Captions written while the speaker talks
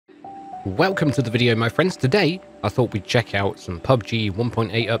Welcome to the video, my friends. Today, I thought we'd check out some PUBG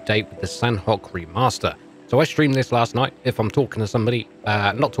 1.8 update with the Sanhok Remaster. So I streamed this last night. If I'm talking to somebody,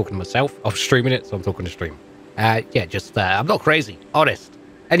 not talking to myself, I'm streaming it, so I'm talking to stream. I'm not crazy, honest.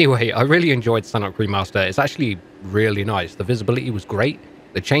 Anyway, I really enjoyed Sanhok Remaster. It's actually really nice. The visibility was great.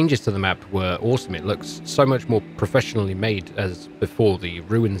 The changes to the map were awesome. It looks so much more professionally made as before, the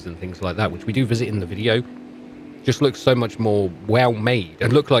ruins and things like that, which we do visit in the video. Just looks so much more well made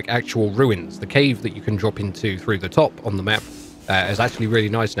and look like actual ruins. The cave that you can drop into through the top on the map is actually really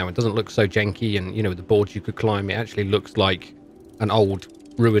nice now. It doesn't look so janky and, you know, the boards you could climb. It actually looks like an old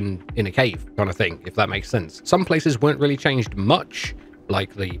ruin in a cave kind of thing, if that makes sense. Some places weren't really changed much,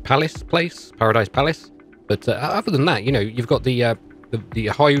 like the Paradise Palace. But other than that, you know, you've got the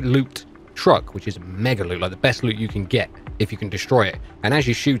high loot truck, which is mega loot, like the best loot you can get if you can destroy it. And as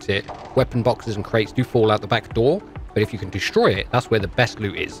you shoot it, weapon boxes and crates do fall out the back door, but if you can destroy it, that's where the best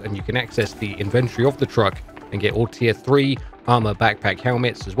loot is, and you can access the inventory of the truck and get all tier 3 armor backpack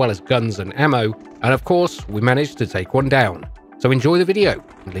helmets, as well as guns and ammo. And of course, we managed to take one down. So enjoy the video,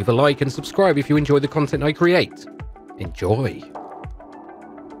 and leave a like and subscribe if you enjoy the content I create. Enjoy.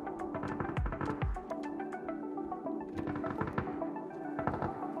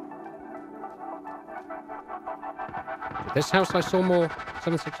 This house I saw more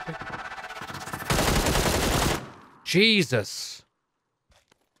 762. Jesus.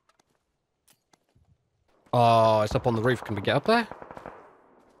 Oh, it's up on the roof. Can we get up there?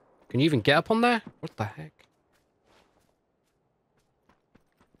 Can you even get up on there? What the heck?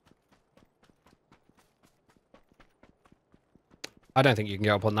 I don't think you can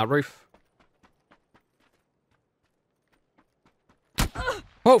get up on that roof.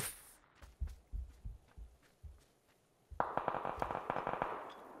 Oh!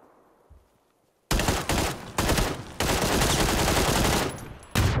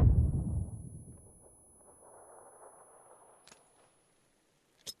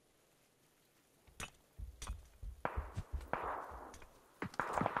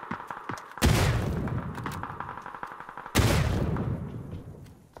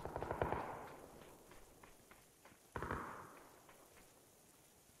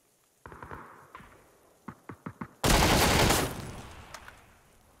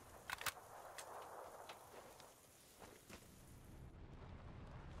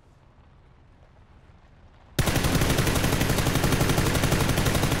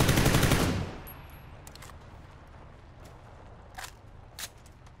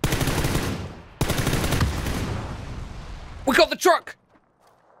 We got the truck!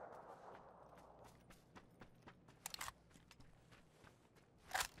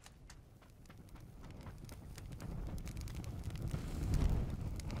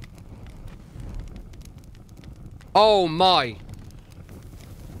 Oh my!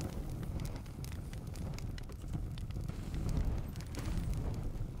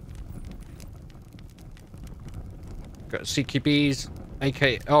 Got CQBs,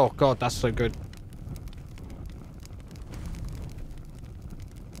 AK. Oh god, that's so good.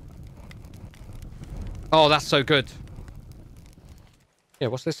 Oh, that's so good. Yeah,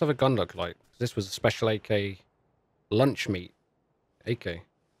 what's this other gun look like? This was a special AK lunch meat. AK.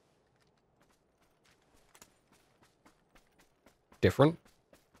 Different.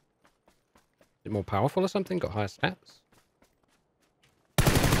 Is it more powerful or something? Got higher stats?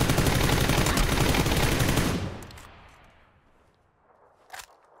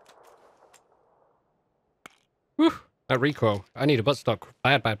 Whew, that recoil. I need a buttstock.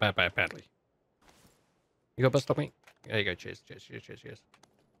 Badly. You got buttstock, mate? There you go. Cheers.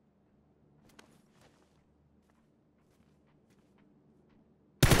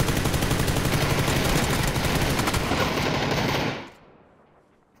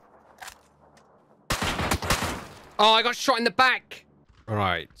 Oh, I got shot in the back!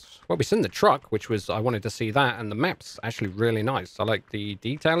 Alright. Well, we seen the truck, which was... I wanted to see that, and the map's actually really nice. I like the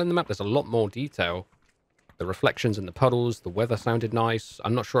detail in the map. There's a lot more detail. The reflections in the puddles, the weather sounded nice.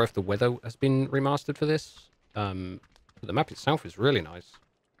 I'm not sure if the weather has been remastered for this. But the map itself is really nice.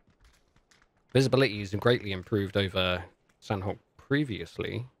 Visibility is greatly improved over Sanhok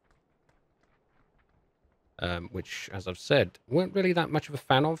previously. Which, as I've said, weren't really that much of a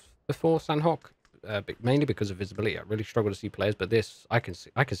fan of before Sanhok. Mainly because of visibility. I really struggle to see players, but this, I can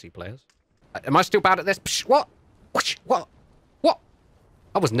see players. Am I still bad at this? Psh, what? What?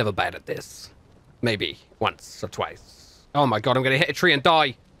 I was never bad at this. Maybe once or twice. Oh my god, I'm gonna hit a tree and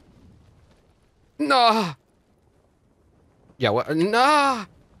die. No. Yeah, what? No.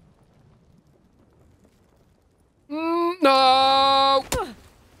 No.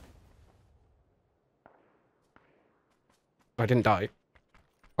 I didn't die.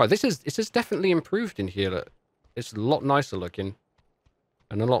 Oh, this is definitely improved in here. Look. It's a lot nicer looking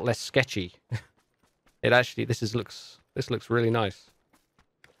and a lot less sketchy. It actually this looks really nice.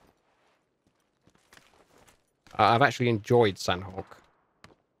 I've actually enjoyed Sanhok.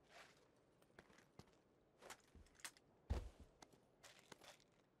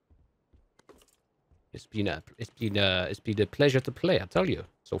 It's been a pleasure to play, I tell you,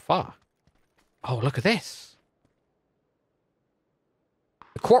 so far. Oh, look at this.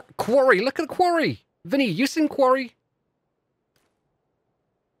 The quarry, look at the quarry. Vinny, you seen quarry?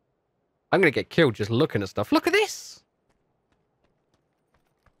 I'm gonna get killed just looking at stuff. Look at this.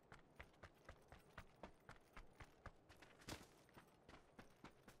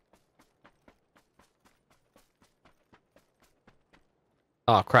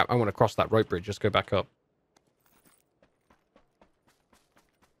 Oh, crap. I want to cross that rope bridge. Just go back up.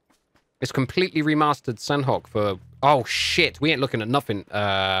 It's completely remastered Sanhok for... Oh, shit. We ain't looking at nothing.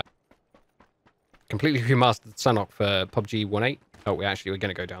 Completely remastered Sanhok for PUBG 1.8. Oh, we're going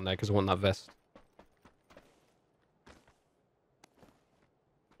to go down there because I want that vest.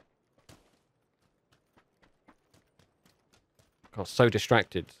 Got so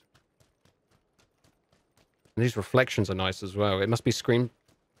distracted. And these reflections are nice as well. It must be screen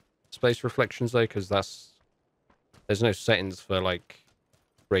space reflections though, because there's no settings for like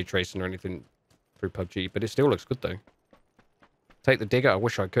ray tracing or anything through PUBG, but it still looks good though. Take the digger. I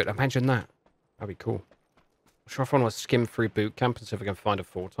wish I could. Imagine that. That'd be cool. I'm sure if I want to skim through boot camp and see if I can find it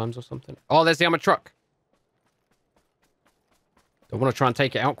 4 times or something. Oh, there's the armored truck. I want to try and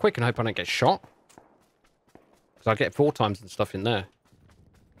take it out quick and hope I don't get shot. Because I get 4 times and stuff in there.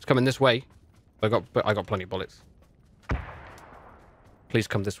 It's coming this way. I got plenty of bullets. Please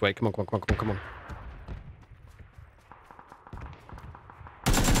come this way. Come on, come on, come on, come on, come on.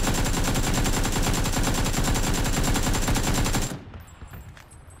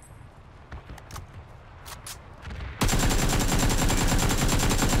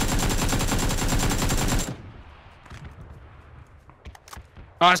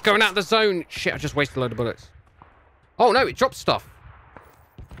 Oh, it's going out of the zone. Shit, I just wasted a load of bullets. Oh, no, it drops stuff.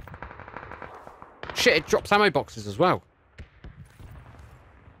 Shit, it drops ammo boxes as well.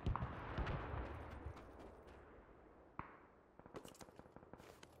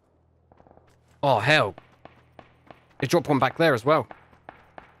 Oh, hell. It dropped one back there as well.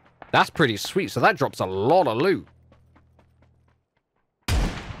 That's pretty sweet. So that drops a lot of loot.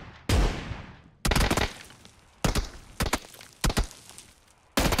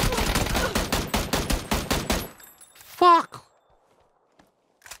 Fuck!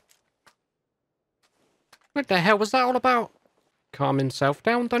 What the hell was that all about? Calm himself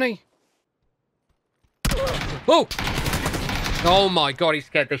down, doesn't he? Oh! Oh my god, he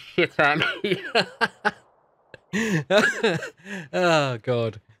scared the shit out of me. Oh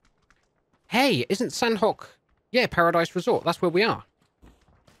god. Hey, isn't Sanhok... Yeah, Paradise Resort. That's where we are.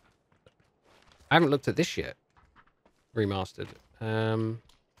 I haven't looked at this yet. Remastered.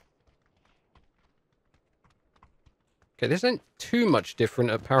 Okay, this isn't too much different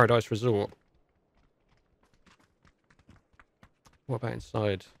at Paradise Resort. What about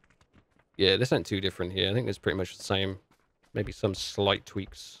inside? Yeah, this ain't too different here. I think it's pretty much the same. Maybe some slight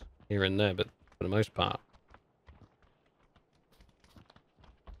tweaks here and there, but for the most part.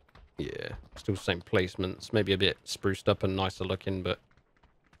 Yeah, still same placements. Maybe a bit spruced up and nicer looking, but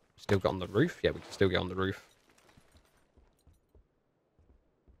still got on the roof. Yeah, we can still get on the roof.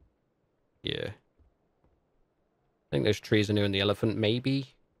 Yeah. I think those trees are new in the elephant.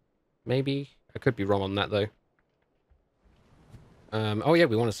 Maybe. Maybe. I could be wrong on that, though. Oh, yeah,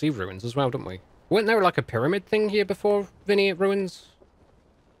 we want to see ruins as well, don't we? Weren't there, like, a pyramid thing here before, Vinny, at ruins?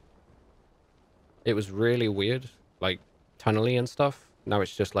 It was really weird. Like, tunnely and stuff. Now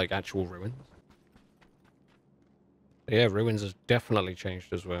it's just, like, actual ruins. Yeah, ruins has definitely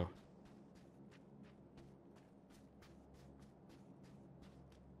changed as well.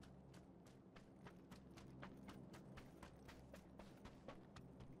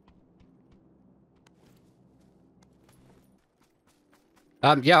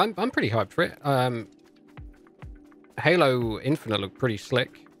 Yeah, I'm pretty hyped for it. Halo Infinite looked pretty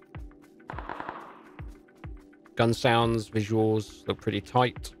slick. Gun sounds, visuals look pretty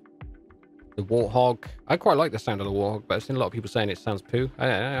tight. The Warthog. I quite like the sound of the Warthog, but I've seen a lot of people saying it sounds poo.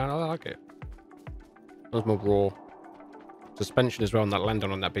 I like it. It was more raw. Suspension as well on that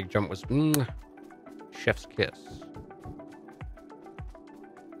landing on that big jump was chef's kiss.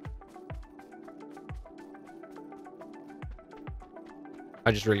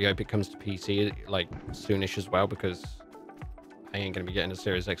 I just really hope it comes to PC, like, soonish as well, because I ain't going to be getting a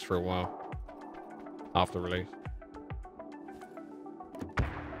Series X for a while after release.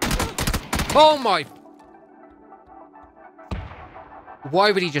 Oh my...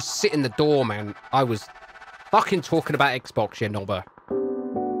 Why would he just sit in the door, man? I was fucking talking about Xbox, you knobber.